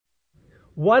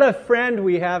What a friend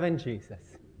we have in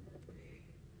Jesus.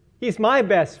 He's my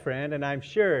best friend, and I'm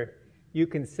sure you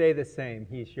can say the same.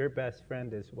 He's your best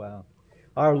friend as well.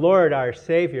 Our Lord, our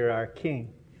Savior, our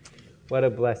King. What a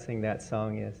blessing that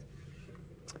song is.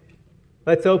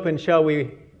 Let's open, shall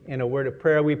we, in a word of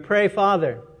prayer. We pray,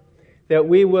 Father, that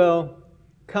we will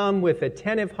come with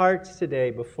attentive hearts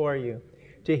today before you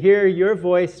to hear your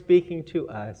voice speaking to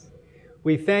us.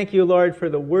 We thank you, Lord, for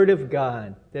the Word of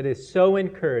God that is so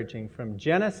encouraging from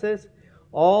Genesis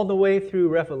all the way through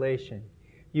Revelation.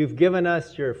 You've given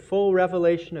us your full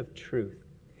revelation of truth.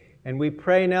 And we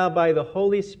pray now by the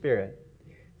Holy Spirit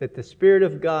that the Spirit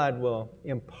of God will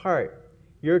impart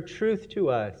your truth to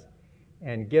us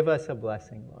and give us a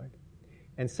blessing, Lord.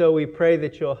 And so we pray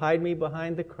that you'll hide me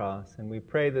behind the cross, and we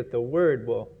pray that the Word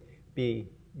will be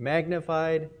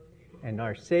magnified and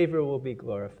our Savior will be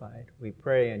glorified. We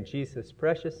pray in Jesus'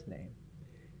 precious name.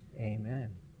 Amen.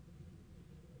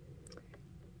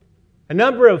 A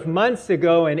number of months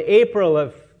ago, in April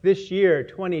of this year,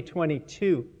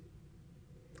 2022,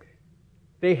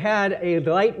 they had a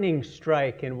lightning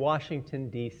strike in Washington,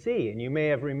 D.C., and you may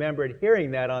have remembered hearing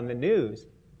that on the news.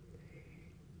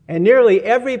 And nearly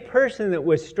every person that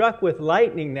was struck with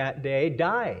lightning that day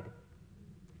died,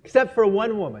 except for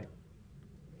one woman.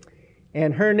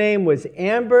 And her name was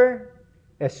Amber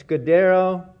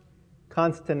Escudero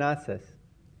Constanzas.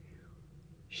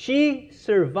 She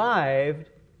survived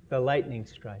the lightning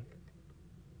strike.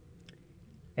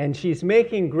 And she's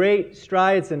making great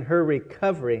strides in her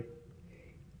recovery.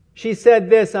 She said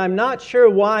this, "I'm not sure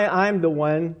why I'm the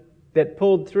one that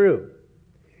pulled through,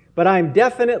 but I'm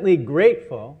definitely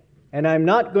grateful, and I'm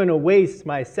not going to waste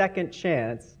my second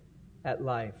chance at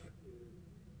life."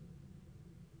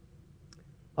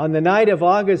 On the night of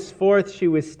August 4th, she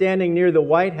was standing near the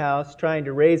White House trying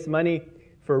to raise money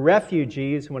for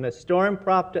refugees when a storm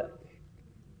popped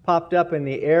up in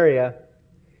the area.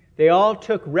 They all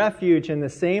took refuge in the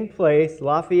same place,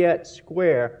 Lafayette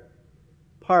Square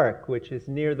Park, which is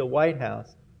near the White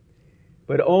House.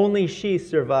 But only she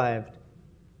survived.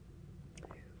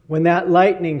 When that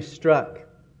lightning struck,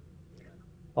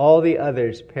 all the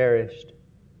others perished.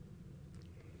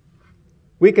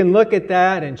 We can look at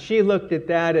that, and she looked at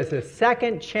that as a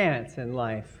second chance in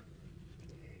life.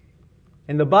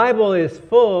 And the Bible is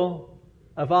full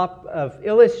of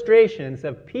illustrations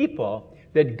of people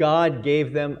that God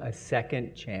gave them a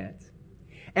second chance,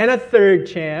 and a third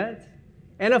chance,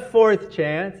 and a fourth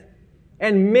chance,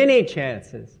 and many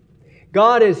chances.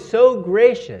 God is so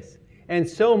gracious and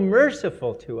so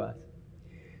merciful to us.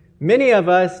 Many of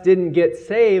us didn't get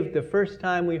saved the first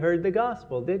time we heard the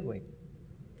gospel, did we?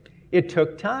 It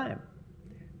took time.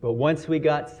 But once we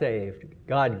got saved,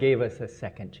 God gave us a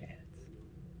second chance.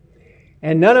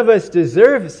 And none of us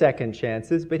deserve second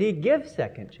chances, but He gives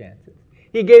second chances.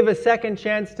 He gave a second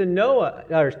chance to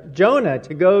Jonah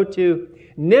to go to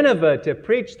Nineveh to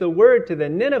preach the word to the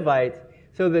Ninevites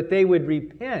so that they would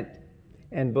repent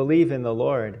and believe in the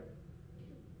Lord.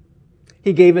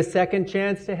 He gave a second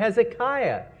chance to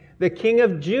Hezekiah, the king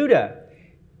of Judah.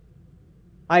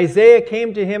 Isaiah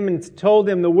came to him and told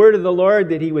him the word of the Lord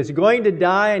that he was going to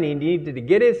die and he needed to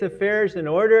get his affairs in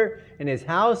order and his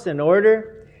house in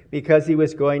order because he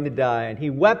was going to die. And he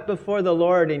wept before the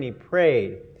Lord and he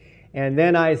prayed. And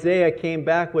then Isaiah came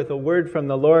back with a word from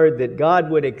the Lord that God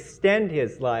would extend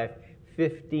his life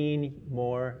 15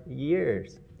 more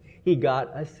years. He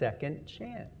got a second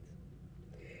chance.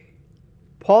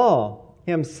 Paul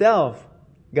himself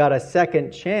got a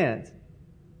second chance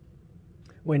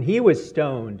when he was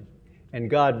stoned and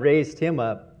God raised him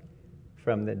up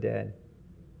from the dead.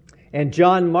 And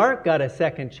John Mark got a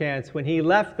second chance when he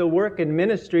left the work and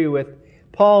ministry with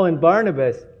Paul and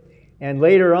Barnabas, and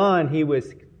later on he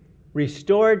was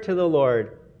restored to the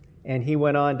Lord and he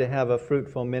went on to have a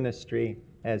fruitful ministry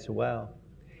as well.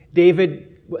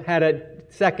 David had a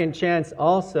second chance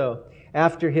also.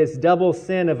 After his double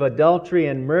sin of adultery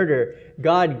and murder,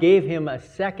 God gave him a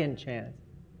second chance.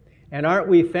 And aren't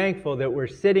we thankful that we're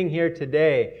sitting here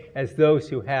today as those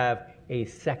who have a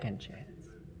second chance?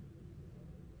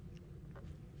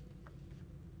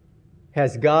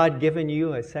 Has God given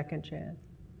you a second chance?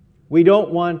 We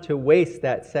don't want to waste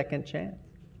that second chance.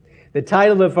 The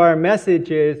title of our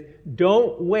message is,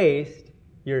 Don't Waste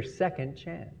Your Second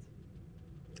Chance.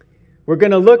 We're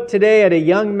going to look today at a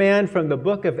young man from the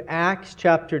book of Acts,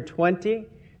 chapter 20,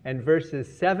 and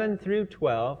verses 7 through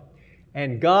 12.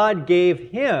 And God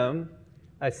gave him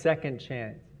a second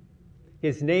chance.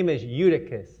 His name is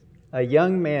Eutychus, a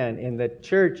young man in the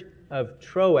church of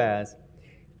Troas.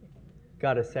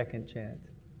 Got a second chance.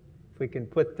 If we can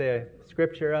put the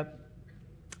scripture up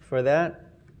for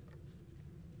that.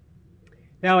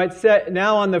 Now it said,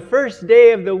 now on the first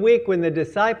day of the week when the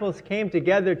disciples came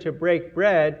together to break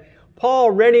bread,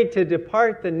 Paul, ready to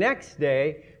depart the next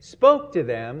day, spoke to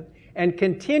them and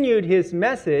continued his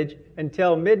message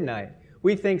until midnight.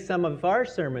 We think some of our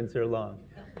sermons are long.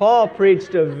 Paul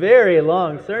preached a very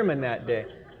long sermon that day.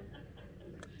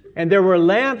 And there were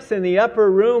lamps in the upper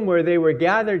room where they were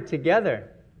gathered together.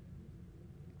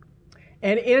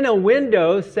 And in a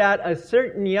window sat a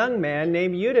certain young man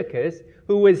named Eutychus,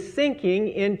 who was sinking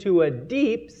into a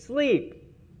deep sleep.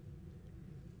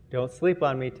 Don't sleep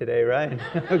on me today, right?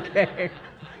 Okay.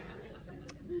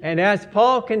 And as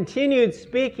Paul continued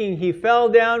speaking, he fell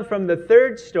down from the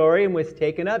third story and was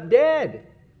taken up dead.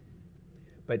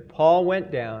 But Paul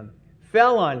went down,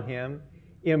 fell on him,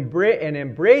 and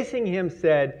embracing him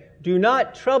said, "Do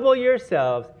not trouble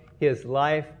yourselves, his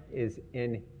life is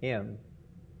in him."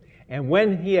 And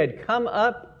when he had come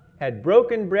up, had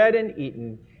broken bread and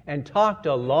eaten, and talked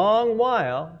a long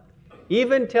while,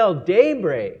 even till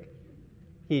daybreak,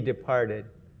 he departed.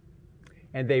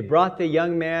 And they brought the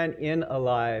young man in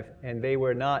alive, and they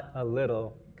were not a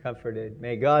little comforted.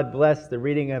 May God bless the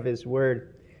reading of his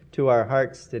word to our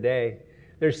hearts today.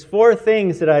 There's 4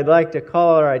 things that I'd like to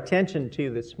call our attention to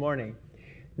this morning.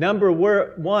 Number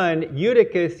 1,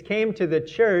 Eutychus came to the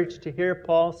church to hear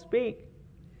Paul speak.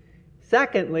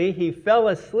 Secondly, he fell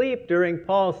asleep during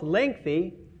Paul's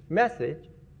lengthy message.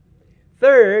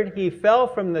 Third, he fell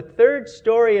from the third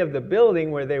story of the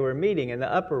building where they were meeting in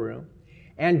the upper room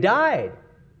and died.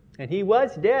 And he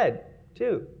was dead,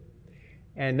 too.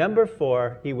 And number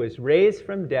 4, he was raised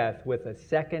from death with a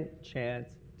second chance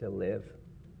to live.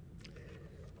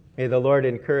 May the Lord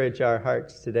encourage our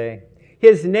hearts today.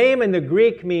 His name in the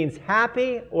Greek means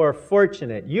happy or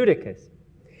fortunate, Eutychus.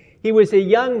 He was a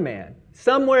young man.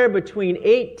 Somewhere between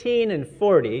 18 and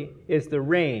 40 is the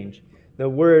range, the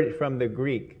word from the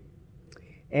Greek.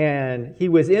 And he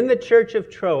was in the church of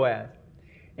Troas.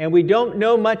 And we don't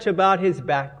know much about his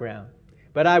background.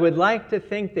 But I would like to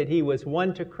think that he was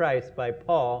won to Christ by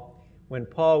Paul when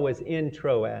Paul was in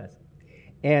Troas.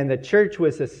 And the church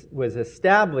was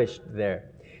established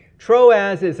there.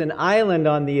 Troas is an island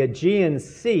on the Aegean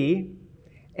Sea.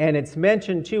 And it's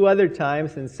mentioned 2 other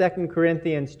times in 2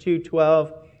 Corinthians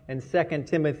 2:12 and 2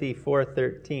 Timothy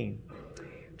 4:13.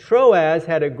 Troas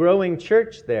had a growing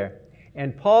church there,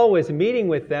 and Paul was meeting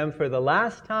with them for the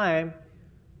last time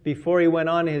before he went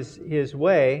on his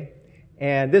way,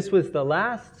 and this was the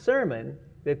last sermon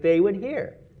that they would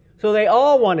hear. So they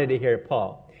all wanted to hear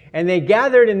Paul, and they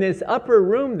gathered in this upper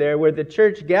room there where the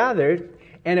church gathered,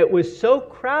 and it was so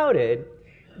crowded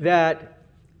that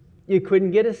you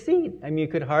couldn't get a seat. I mean, you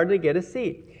could hardly get a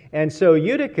seat. And so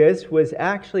Eutychus was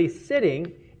actually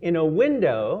sitting in a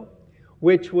window,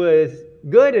 which was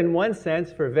good in one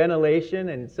sense for ventilation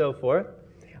and so forth,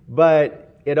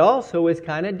 but it also was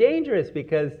kind of dangerous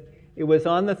because it was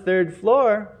on the 3rd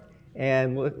floor,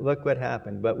 and look what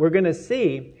happened. But we're going to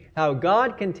see how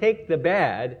God can take the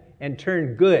bad and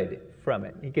turn good from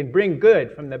it. He can bring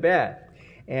good from the bad,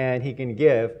 and he can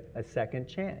give a second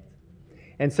chance.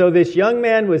 And so this young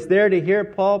man was there to hear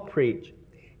Paul preach,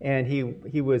 and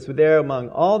he was there among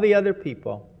all the other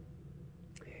people.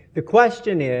 The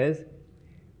question is,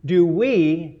 do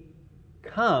we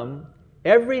come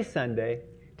every Sunday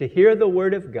to hear the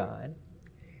Word of God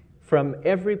from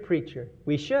every preacher?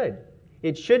 We should.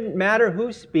 It shouldn't matter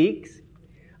who speaks.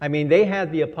 I mean, they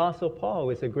had the Apostle Paul, who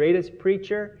was the greatest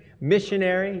preacher,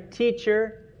 missionary,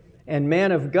 teacher, and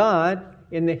man of God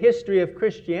in the history of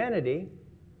Christianity.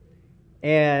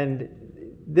 And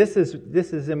this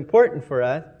is important for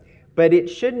us, but it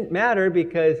shouldn't matter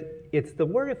because it's the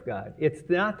Word of God. It's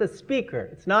not the speaker.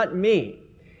 It's not me.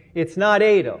 It's not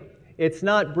Adel. It's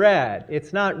not Brad.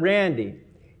 It's not Randy.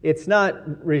 It's not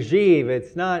Rajiv.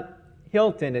 It's not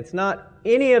Hilton. It's not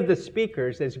any of the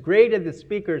speakers, as great as the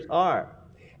speakers are.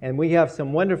 And we have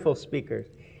some wonderful speakers.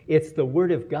 It's the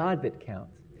Word of God that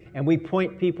counts. And we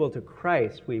point people to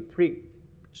Christ. We preach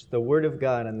the Word of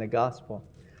God and the gospel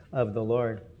of the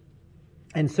Lord.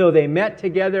 And so they met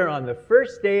together on the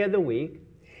first day of the week,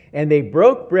 and they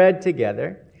broke bread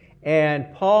together,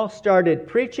 and Paul started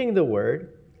preaching the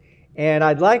Word. And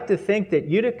I'd like to think that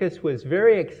Eutychus was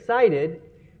very excited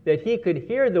that he could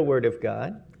hear the Word of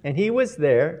God, and he was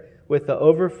there with the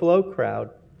overflow crowd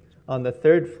on the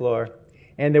 3rd floor.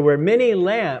 And there were many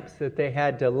lamps that they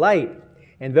had to light.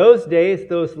 In those days,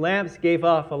 those lamps gave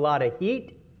off a lot of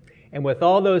heat, and with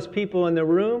all those people in the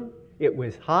room, it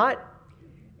was hot,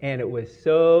 and it was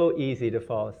so easy to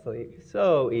fall asleep.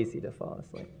 So easy to fall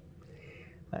asleep.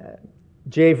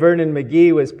 J. Vernon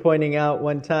McGee was pointing out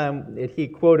one time that he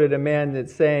quoted a man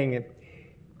that's saying,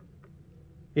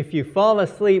 If you fall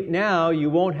asleep now, you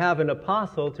won't have an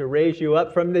apostle to raise you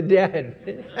up from the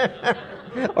dead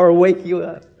or wake you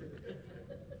up.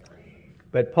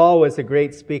 But Paul was a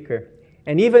great speaker.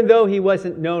 And even though he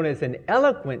wasn't known as an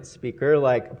eloquent speaker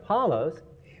like Apollos,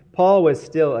 Paul was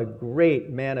still a great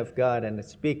man of God and a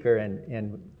speaker,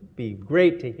 and be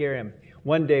great to hear him.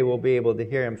 One day we'll be able to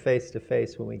hear him face to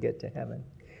face when we get to heaven.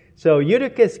 So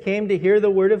Eutychus came to hear the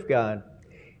word of God,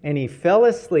 and he fell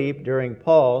asleep during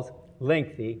Paul's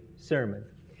lengthy sermon.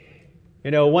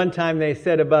 You know, one time they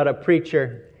said about a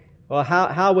preacher, well,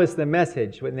 how was the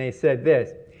message? When they said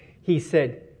this, he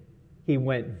said he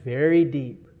went very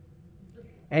deep,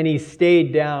 and he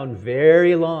stayed down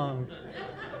very long,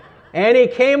 and he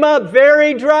came up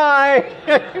very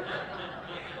dry.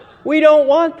 We don't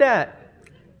want that.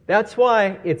 That's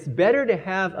why it's better to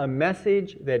have a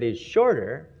message that is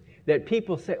shorter, that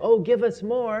people say, oh, give us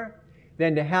more,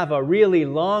 than to have a really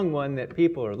long one that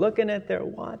people are looking at their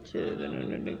watches.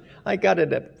 I got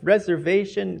a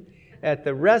reservation at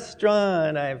the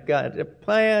restaurant. I've got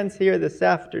plans here this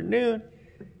afternoon.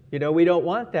 You know, we don't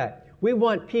want that. We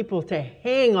want people to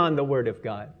hang on the Word of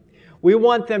God. We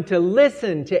want them to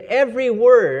listen to every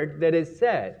word that is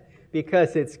said,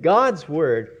 because it's God's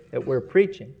Word that we're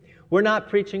preaching. We're not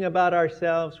preaching about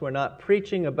ourselves. We're not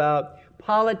preaching about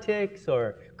politics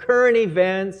or current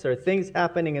events or things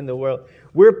happening in the world.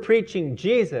 We're preaching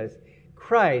Jesus,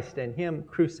 Christ, and Him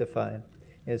crucified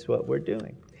is what we're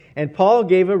doing. And Paul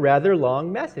gave a rather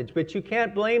long message, but you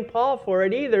can't blame Paul for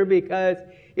it either, because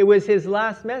it was his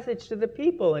last message to the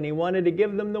people, and he wanted to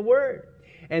give them the word.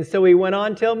 And so he went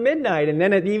on till midnight, and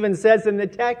then it even says in the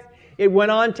text, it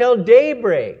went on till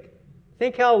daybreak.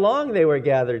 Think how long they were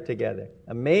gathered together.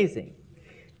 Amazing.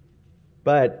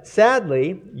 But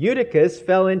sadly, Eutychus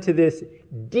fell into this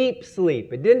deep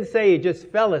sleep. It didn't say he just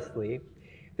fell asleep.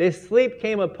 This sleep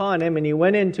came upon him, and he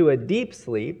went into a deep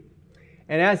sleep.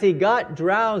 And as he got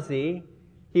drowsy,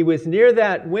 he was near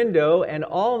that window, and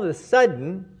all of a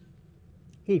sudden,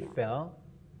 he fell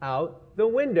out the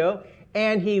window,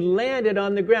 and he landed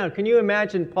on the ground. Can you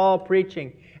imagine Paul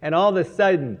preaching, and all of a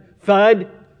sudden, thud?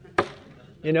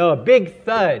 You know, a big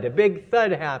thud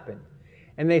happened.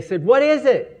 And they said, what is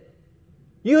it?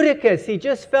 Eutychus, he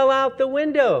just fell out the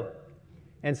window.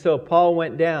 And so Paul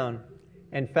went down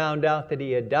and found out that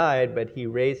he had died, but he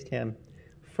raised him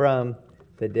from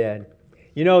the dead.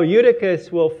 You know,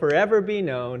 Eutychus will forever be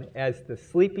known as the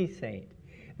sleepy saint,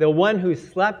 the one who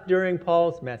slept during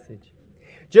Paul's message.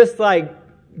 Just like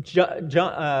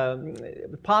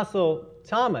Apostle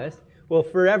Thomas will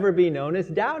forever be known as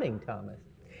Doubting Thomas.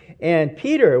 And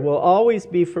Peter will always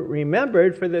be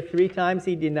remembered for the 3 times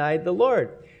he denied the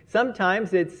Lord.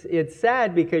 Sometimes it's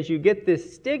sad because you get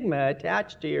this stigma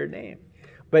attached to your name.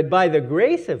 But by the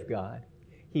grace of God,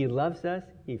 He loves us,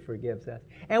 He forgives us.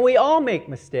 And we all make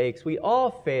mistakes, we all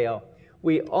fail,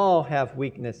 we all have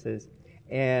weaknesses.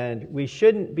 And we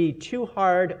shouldn't be too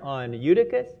hard on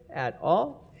Eutychus at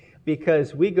all,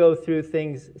 because we go through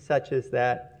things such as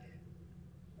that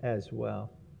as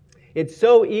well. It's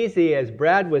so easy, as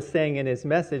Brad was saying in his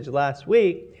message last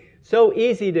week, so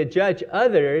easy to judge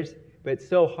others, but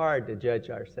so hard to judge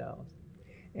ourselves.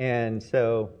 And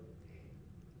so,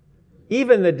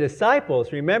 even the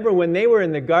disciples, remember when they were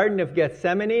in the Garden of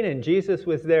Gethsemane and Jesus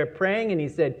was there praying, and He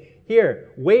said, here,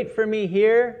 wait for me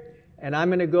here, and I'm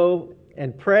going to go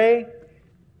and pray.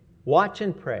 Watch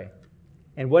and pray.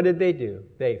 And what did they do?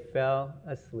 They fell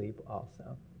asleep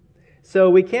also. So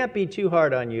we can't be too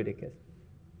hard on Eutychus.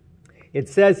 It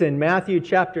says in Matthew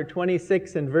chapter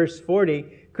 26 and verse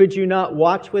 40, could you not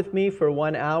watch with me for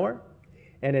 1 hour?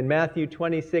 And in Matthew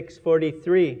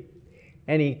 26:43,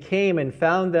 and he came and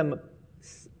found them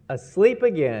asleep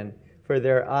again, for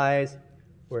their eyes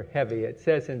were heavy. It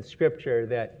says in Scripture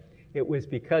that it was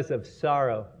because of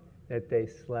sorrow that they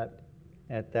slept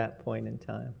at that point in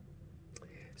time.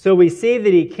 So we see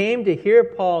that he came to hear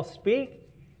Paul speak,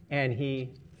 and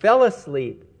he fell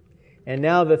asleep. And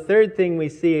now the third thing we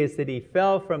see is that he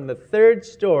fell from the 3rd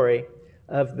story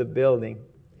of the building.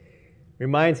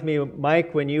 Reminds me,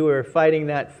 Mike, when you were fighting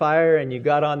that fire and you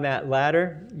got on that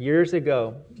ladder years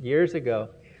ago.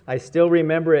 I still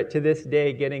remember it to this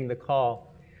day, getting the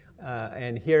call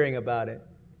and hearing about it.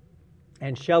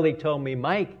 And Shelley told me,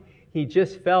 Mike, he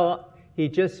just fell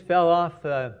off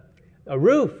a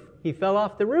roof. He fell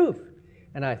off the roof.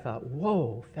 And I thought,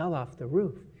 whoa, fell off the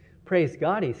roof. Praise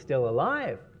God, he's still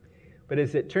alive. But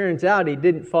as it turns out, he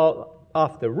didn't fall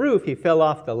off the roof. He fell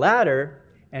off the ladder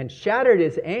and shattered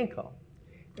his ankle.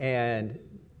 And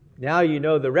now you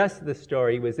know the rest of the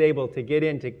story. He was able to get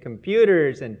into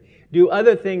computers and do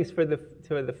other things for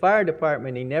the fire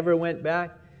department. He never went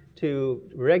back to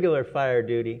regular fire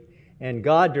duty. And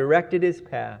God directed his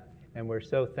path, and we're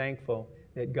so thankful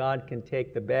that God can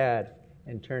take the bad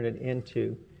and turn it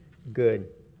into good.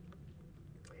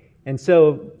 And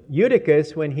so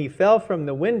Eutychus, when he fell from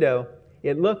the window,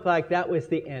 it looked like that was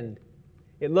the end.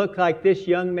 It looked like this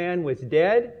young man was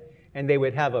dead, and they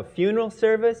would have a funeral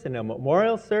service and a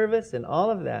memorial service and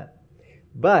all of that.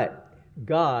 But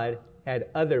God had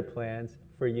other plans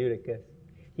for Eutychus.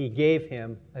 He gave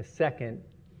him a second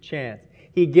chance.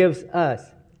 He gives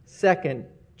us second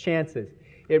chances.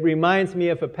 It reminds me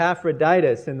of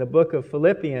Epaphroditus in the book of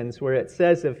Philippians, where it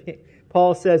says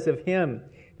Paul says of him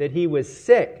that he was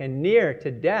sick and near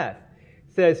to death.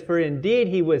 It says, "For indeed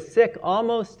he was sick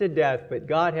almost to death, but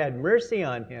God had mercy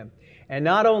on him, and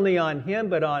not only on him,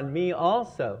 but on me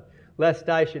also, lest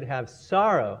I should have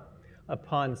sorrow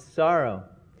upon sorrow."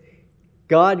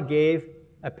 God gave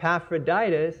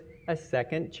Epaphroditus a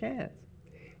second chance.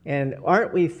 And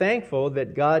aren't we thankful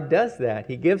that God does that?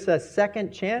 He gives us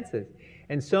second chances.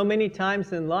 And so many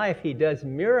times in life, he does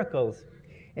miracles.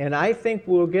 And I think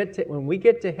when we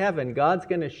get to heaven, God's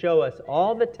going to show us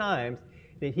all the times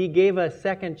that he gave us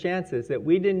second chances that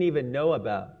we didn't even know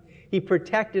about. He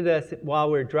protected us while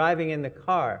we're driving in the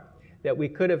car, that we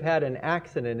could have had an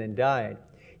accident and died.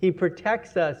 He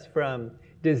protects us from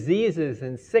diseases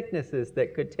and sicknesses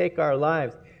that could take our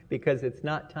lives because it's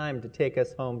not time to take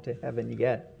us home to heaven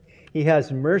yet. He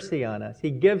has mercy on us.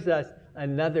 He gives us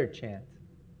another chance.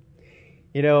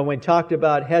 You know, when we talked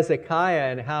about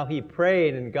Hezekiah and how he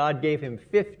prayed and God gave him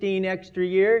 15 extra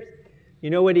years, you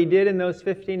know what he did in those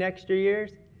 15 extra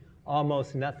years?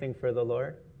 Almost nothing for the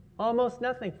Lord. Almost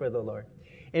nothing for the Lord.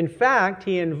 In fact,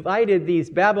 he invited these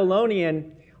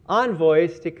Babylonian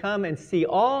envoys to come and see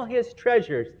all his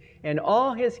treasures and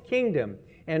all his kingdom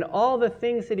and all the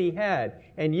things that he had.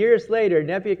 And years later,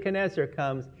 Nebuchadnezzar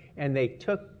comes and they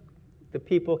took the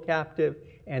people captive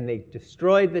and they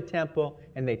destroyed the temple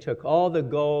and they took all the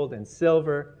gold and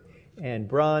silver and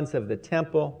bronze of the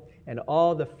temple and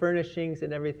all the furnishings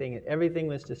and everything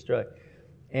was destroyed.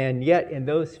 And yet in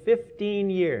those 15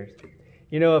 years,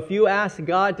 you know, if you ask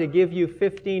God to give you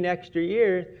 15 extra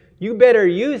years, you better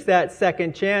use that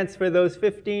second chance for those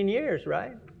 15 years,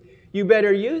 right? You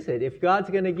better use it. If God's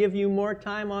going to give you more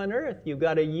time on earth, you've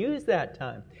got to use that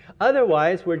time.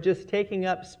 Otherwise, we're just taking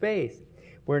up space.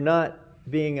 We're not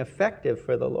being effective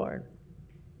for the Lord.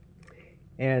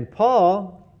 And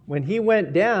Paul, when he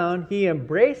went down, he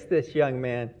embraced this young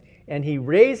man and he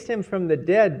raised him from the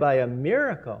dead by a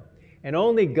miracle. And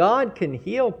only God can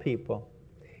heal people.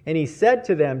 And he said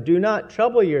to them, "Do not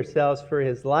trouble yourselves, for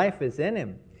his life is in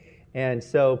him." And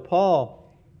so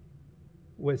Paul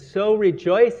was so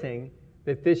rejoicing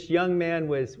that this young man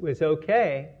was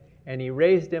okay, and he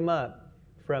raised him up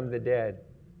from the dead.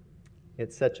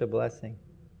 It's such a blessing.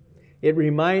 It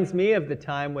reminds me of the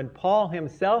time when Paul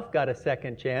himself got a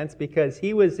second chance, because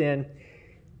he was in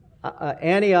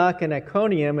Antioch and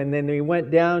Iconium, and then he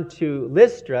went down to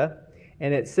Lystra,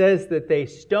 and it says that they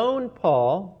stoned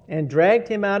Paul and dragged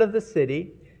him out of the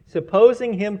city,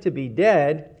 supposing him to be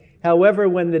dead. However,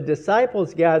 when the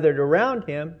disciples gathered around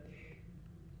him,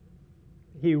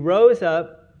 he rose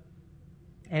up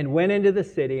and went into the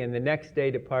city, and the next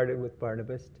day departed with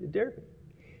Barnabas to Derbe.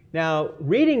 Now,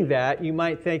 reading that, you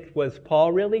might think, was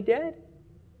Paul really dead?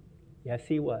 Yes,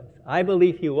 he was. I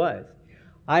believe he was.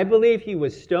 I believe he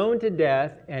was stoned to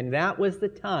death, and that was the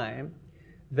time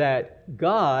that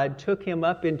God took him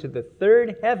up into the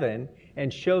third heaven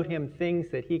and showed him things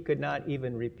that he could not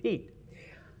even repeat.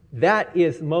 That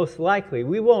is most likely.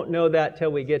 We won't know that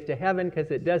till we get to heaven,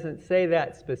 because it doesn't say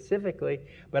that specifically.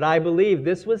 But I believe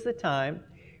this was the time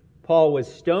Paul was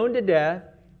stoned to death.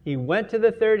 He went to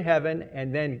the third heaven,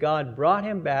 and then God brought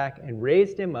him back and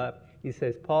raised him up. He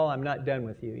says, "Paul, I'm not done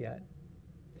with you yet."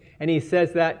 And he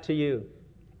says that to you.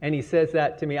 And he says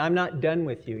that to me. I'm not done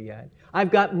with you yet.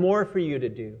 I've got more for you to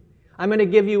do. I'm going to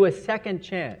give you a second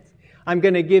chance. I'm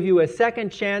going to give you a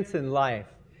second chance in life.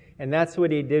 And that's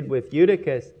what he did with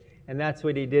Eutychus. And that's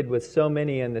what he did with so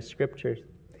many in the Scriptures.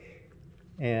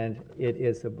 And it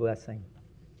is a blessing.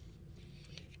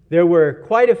 There were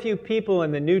quite a few people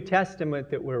in the New Testament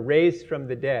that were raised from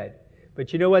the dead.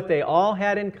 But you know what they all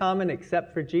had in common,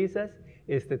 except for Jesus?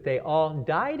 Is that they all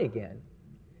died again.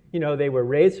 You know, they were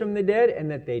raised from the dead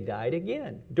and that they died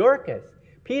again. Dorcas,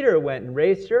 Peter went and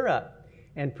raised her up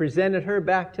and presented her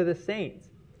back to the saints.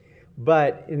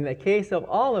 But in the case of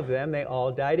all of them, they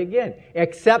all died again,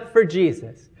 except for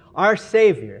Jesus, our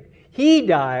Savior. He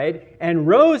died and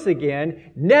rose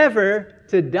again, never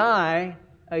to die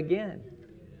again.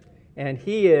 And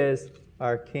He is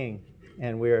our King,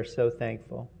 and we are so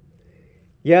thankful.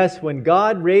 Yes, when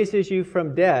God raises you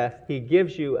from death, He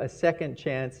gives you a second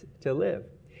chance to live.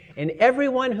 And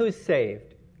everyone who's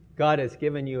saved, God has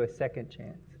given you a second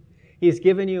chance. He's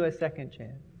given you a second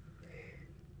chance.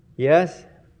 Yes,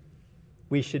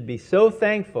 we should be so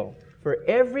thankful for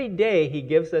every day He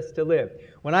gives us to live.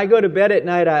 When I go to bed at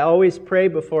night, I always pray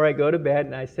before I go to bed,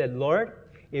 and I said, Lord,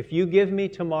 if you give me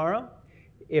tomorrow,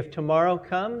 if tomorrow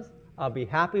comes, I'll be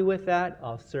happy with that.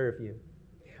 I'll serve you.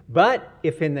 But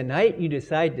if in the night you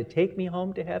decide to take me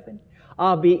home to heaven,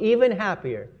 I'll be even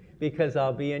happier because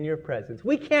I'll be in your presence.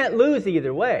 We can't lose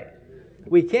either way.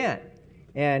 We can't.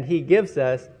 And He gives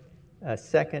us a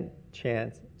second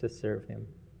chance to serve Him.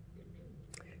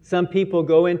 Some people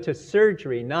go into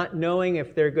surgery not knowing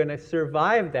if they're going to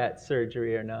survive that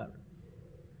surgery or not.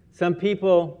 Some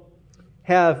people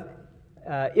have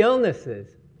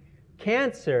illnesses,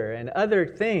 cancer, and other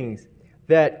things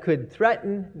that could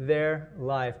threaten their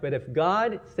life. But if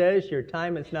God says your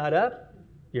time is not up,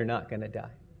 you're not going to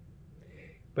die.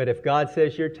 But if God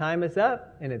says your time is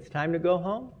up and it's time to go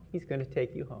home, He's going to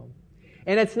take you home.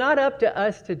 And it's not up to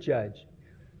us to judge,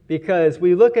 because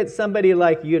we look at somebody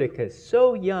like Eutychus,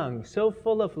 so young, so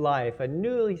full of life, a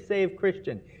newly saved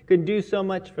Christian, could do so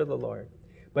much for the Lord.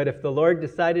 But if the Lord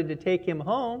decided to take him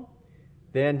home,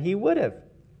 then He would have.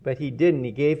 But He didn't.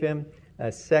 He gave him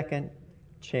a second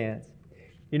chance.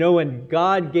 You know, when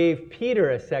God gave Peter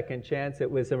a second chance, it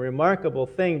was a remarkable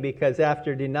thing, because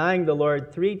after denying the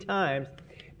Lord 3 times,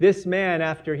 this man,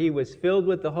 after he was filled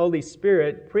with the Holy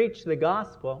Spirit, preached the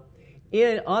gospel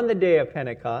on the day of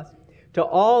Pentecost to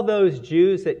all those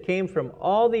Jews that came from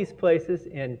all these places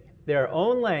in their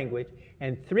own language,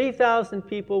 and 3,000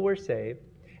 people were saved.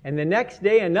 And the next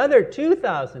day, another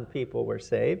 2,000 people were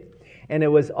saved. And it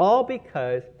was all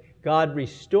because God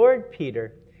restored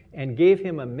Peter and gave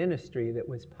him a ministry that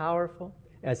was powerful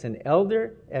as an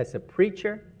elder, as a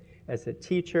preacher, as a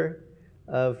teacher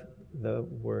of the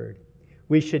Word.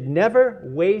 We should never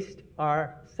waste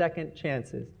our second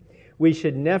chances. We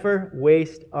should never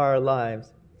waste our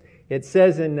lives. It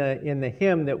says in the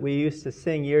hymn that we used to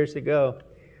sing years ago,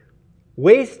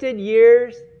 wasted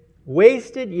years,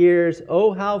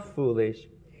 oh how foolish,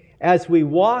 as we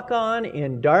walk on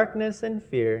in darkness and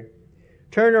fear.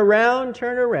 Turn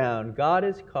around, God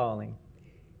is calling.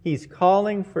 He's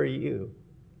calling for you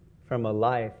from a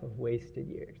life of wasted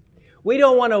years. We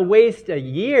don't want to waste a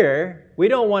year. We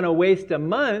don't want to waste a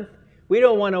month. We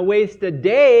don't want to waste a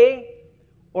day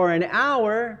or an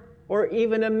hour or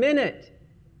even a minute.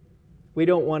 We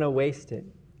don't want to waste it,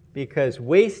 because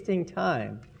wasting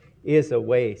time is a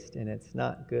waste and it's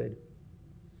not good.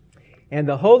 And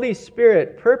the Holy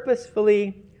Spirit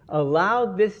purposefully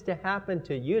allowed this to happen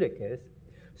to Eutychus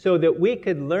so that we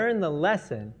could learn the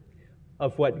lesson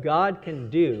of what God can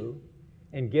do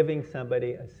in giving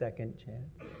somebody a second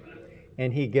chance.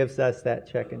 And He gives us that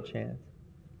second chance.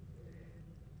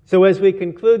 So as we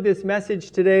conclude this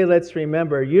message today, let's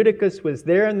remember Eutychus was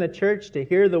there in the church to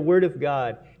hear the Word of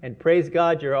God. And praise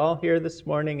God, you're all here this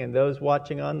morning and those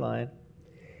watching online.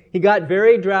 He got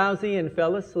very drowsy and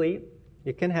fell asleep.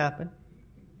 It can happen.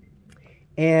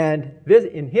 And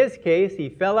in his case, he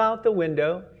fell out the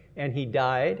window and he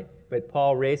died, but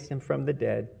Paul raised him from the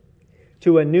dead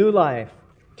to a new life,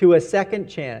 to a second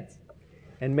chance.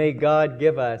 And may God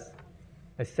give us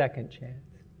a second chance.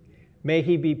 May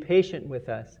He be patient with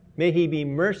us. May He be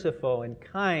merciful and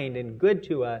kind and good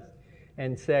to us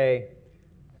and say,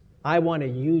 I want to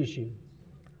use you.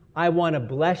 I want to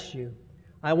bless you.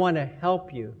 I want to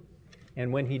help you.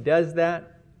 And when He does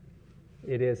that,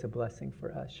 it is a blessing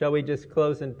for us. Shall we just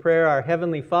close in prayer? Our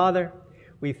Heavenly Father,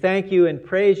 we thank You and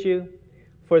praise You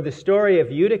for the story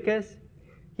of Eutychus.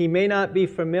 He may not be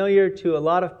familiar to a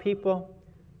lot of people,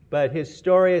 but his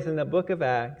story is in the book of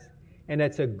Acts, and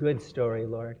it's a good story,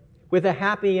 Lord, with a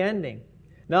happy ending.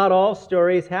 Not all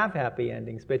stories have happy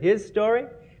endings, but his story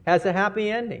has a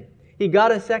happy ending. He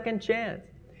got a second chance.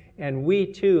 And we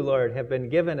too, Lord, have been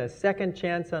given a second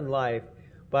chance on life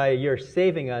by Your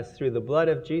saving us through the blood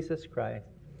of Jesus Christ.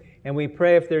 And we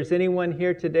pray if there's anyone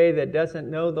here today that doesn't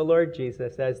know the Lord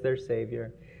Jesus as their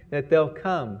Savior, that they'll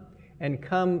come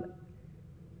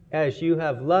as You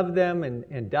have loved them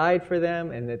and died for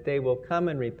them, and that they will come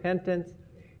in repentance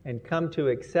and come to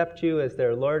accept You as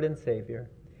their Lord and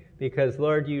Savior. Because,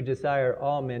 Lord, You desire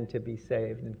all men to be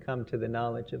saved and come to the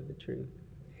knowledge of the truth.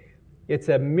 It's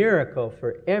a miracle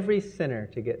for every sinner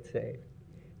to get saved.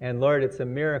 And Lord, it's a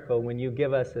miracle when You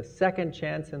give us a second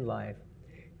chance in life.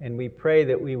 And we pray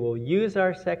that we will use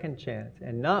our second chance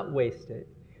and not waste it.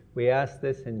 We ask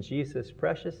this in Jesus'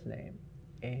 precious name.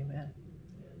 Amen.